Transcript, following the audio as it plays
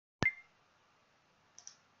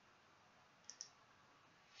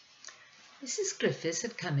Mrs. Griffiths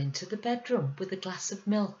had come into the bedroom with a glass of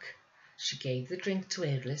milk. She gave the drink to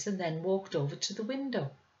Eirlis and then walked over to the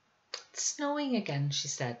window. "It's snowing again," she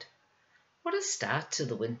said. "What a start to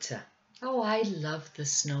the winter." "Oh, I love the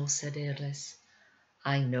snow," said Eirlis.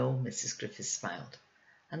 "I know," Mrs. Griffiths smiled,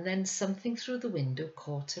 and then something through the window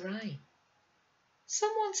caught her eye.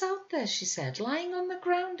 "Someone's out there," she said, "lying on the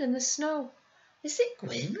ground in the snow. Is it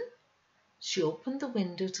Gwyn?" She opened the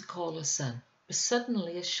window to call her son, but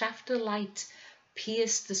suddenly a shaft of light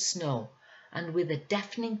pierced the snow and with a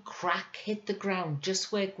deafening crack hit the ground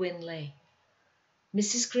just where Gwyn lay.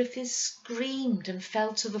 Mrs. Griffiths screamed and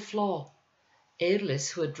fell to the floor. Eirlis,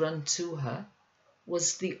 who had run to her,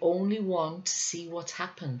 was the only one to see what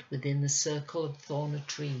happened within the circle of thorny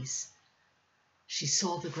trees. She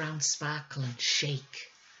saw the ground sparkle and shake,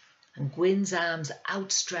 and Gwyn's arms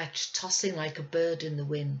outstretched, tossing like a bird in the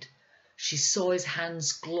wind. She saw his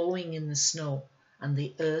hands glowing in the snow, and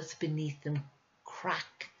the earth beneath them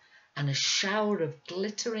crack, and a shower of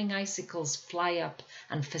glittering icicles fly up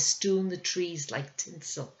and festoon the trees like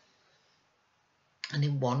tinsel. And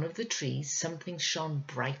in one of the trees something shone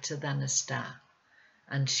brighter than a star,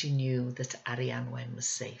 and she knew that Arian Wen was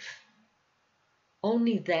safe.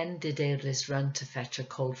 Only then did Eirlis run to fetch a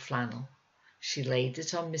cold flannel. She laid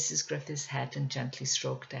it on Mrs. Griffiths' head and gently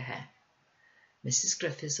stroked her hair. Mrs.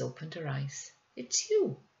 Griffiths opened her eyes. "It's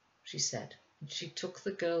you," she said, and she took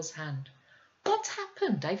the girl's hand. "What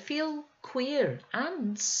happened? I feel queer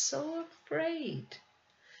and so afraid."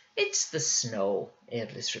 "It's the snow,"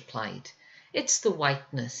 Eirlis replied. "It's the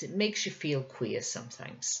whiteness. It makes you feel queer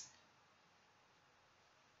sometimes."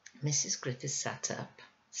 Mrs. Griffiths sat up,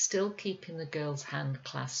 still keeping the girl's hand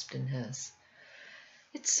clasped in hers.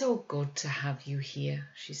 "It's so good to have you here,"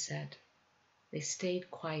 she said. They stayed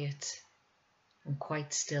quiet and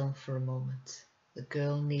quite still for a moment, the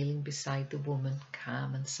girl kneeling beside the woman,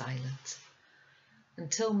 calm and silent,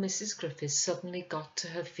 until Mrs. Griffiths suddenly got to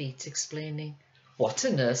her feet, explaining, "What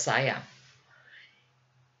a nurse I am!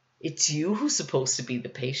 It's you who's supposed to be the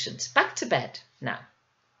patient. Back to bed now,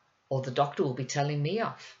 or the doctor will be telling me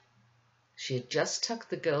off." She had just tucked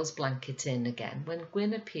the girl's blanket in again when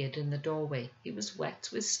Gwyn appeared in the doorway. He was wet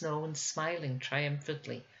with snow and smiling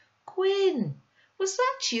triumphantly. "Gwyn, was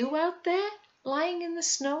that you out there, lying in the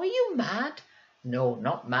snow? Are you mad?" "No,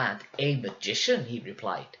 not mad. A magician," he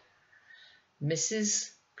replied.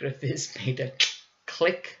 Mrs. Griffiths made a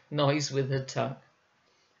click noise with her tongue.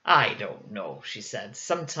 "I don't know," she said.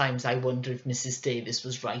 "Sometimes I wonder if Mrs. Davis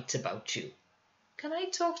was right about you." "Can I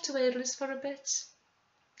talk to Eirlis for a bit?"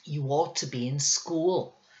 "You ought to be in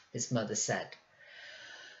school," his mother said.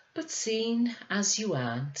 "But seeing as you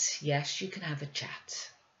aren't, yes, you can have a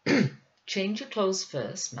chat. Change your clothes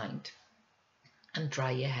first, mind, and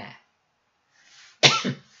dry your hair."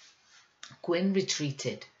 Gwyn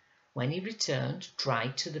retreated. When he returned, dry,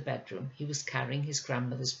 to the bedroom, he was carrying his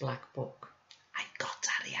grandmother's black book. "I got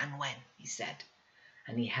Arian Wen," he said,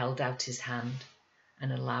 and he held out his hand,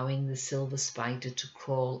 and allowing the silver spider to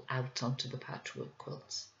crawl out onto the patchwork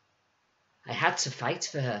quilts. "I had to fight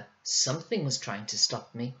for her. Something was trying to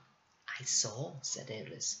stop me." "I saw," said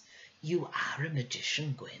Eirlis. "You are a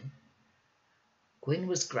magician, Gwyn." Gwyn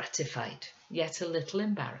was gratified, yet a little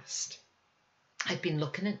embarrassed. "I've been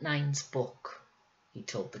looking at Nine's book," he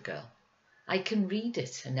told the girl. "I can read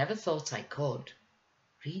it. I never thought I could."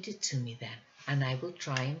 "Read it to me then, and I will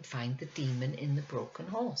try and find the demon in the broken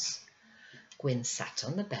horse." Gwyn sat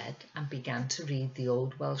on the bed and began to read the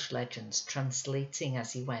old Welsh legends, translating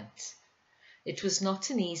as he went. It was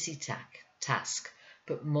not an easy task,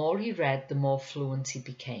 but more he read, the more fluent he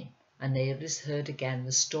became, and Eirlis heard again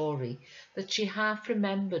the story that she half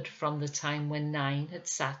remembered from the time when Nine had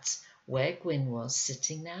sat where Gwyn was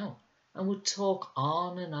sitting now, and would talk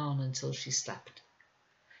on and on until she slept.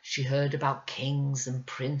 She heard about kings and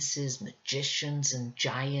princes, magicians and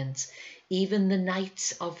giants, even the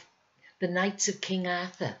knights of King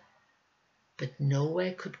Arthur, but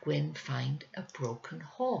nowhere could Gwyn find a broken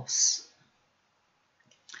horse.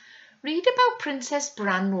 "Read about Princess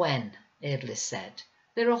Branwen," Eirlis said.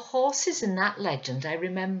 "There are horses in that legend, I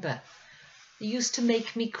remember. They used to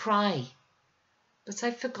make me cry, but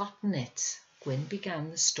I've forgotten it." Gwyn began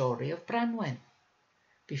the story of Branwen.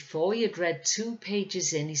 Before he had read 2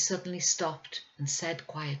 pages in, he suddenly stopped and said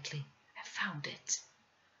quietly, "I found it,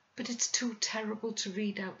 but it's too terrible to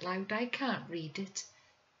read out loud. I can't read it."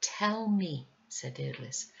 "Tell me," said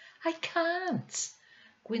Eirlis. "I can't."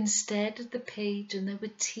 Gwyn stared at the page and there were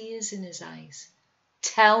tears in his eyes.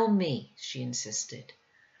 "Tell me," she insisted.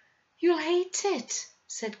 "You'll hate it,"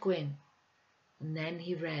 said Gwyn. And then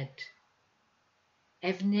he read,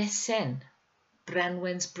 "Efnisen,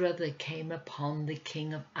 Branwen's brother came upon the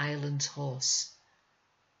King of Ireland's horse.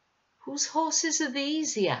 "Whose horses are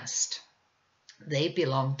these?" he asked. "They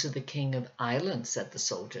belong to the King of Ireland," said the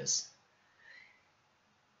soldiers.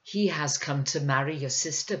 "He has come to marry your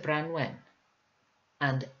sister Branwen."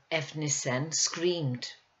 And Evnissyen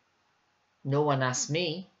screamed, "No one asked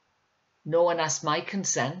me. No one asked my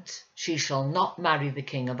consent. She shall not marry the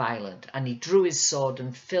King of Ireland." And he drew his sword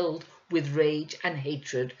and, filled with rage and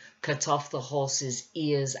hatred, cut off the horses'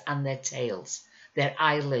 ears and their tails, their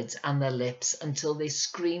eyelids and their lips, until they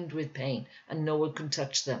screamed with pain and no one could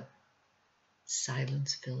touch them.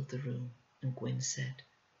 Silence filled the room, and Gwyn said,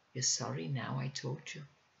 "You're sorry now I told you?"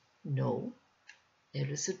 "No."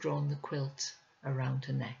 Eirlis had drawn the quilt around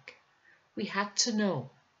her neck. "We had to know.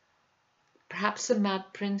 Perhaps the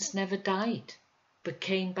Mad Prince never died, but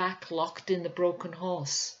came back locked in the broken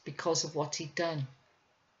horse because of what he'd done."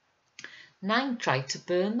 "Nain tried to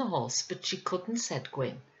burn the horse, but she couldn't," said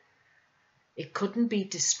Gwyn. "It couldn't be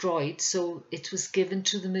destroyed, so it was given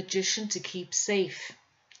to the magician to keep safe,"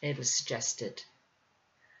 Eirlis suggested.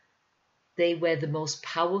 "They were the most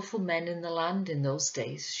powerful men in the land in those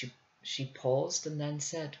days." She paused and then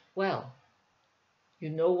said, "Well, you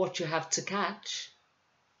know what you have to catch."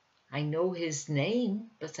 "I know his name,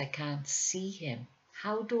 but I can't see him.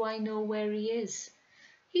 How do I know where he is?"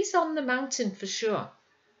 "He's on the mountain for sure.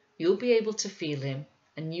 You'll be able to feel him,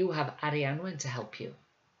 and you have Arianwen to help you."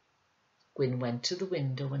 Gwyn went to the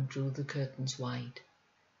window and drew the curtains wide.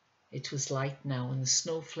 It was light now, and the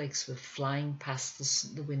snowflakes were flying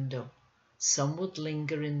past the window. Some would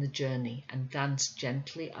linger in the journey and dance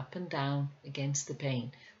gently up and down against the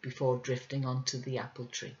pane before drifting onto the apple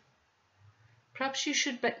tree. "Perhaps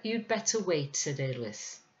you'd better wait," said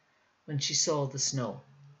Eirlis, when she saw the snow.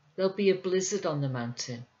 "There'll be a blizzard on the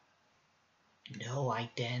mountain." "No, I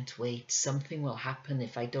daren't wait. Something will happen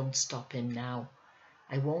if I don't stop him now.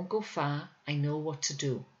 I won't go far. I know what to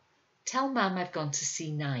do. Tell Mam I've gone to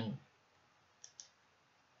see Nain.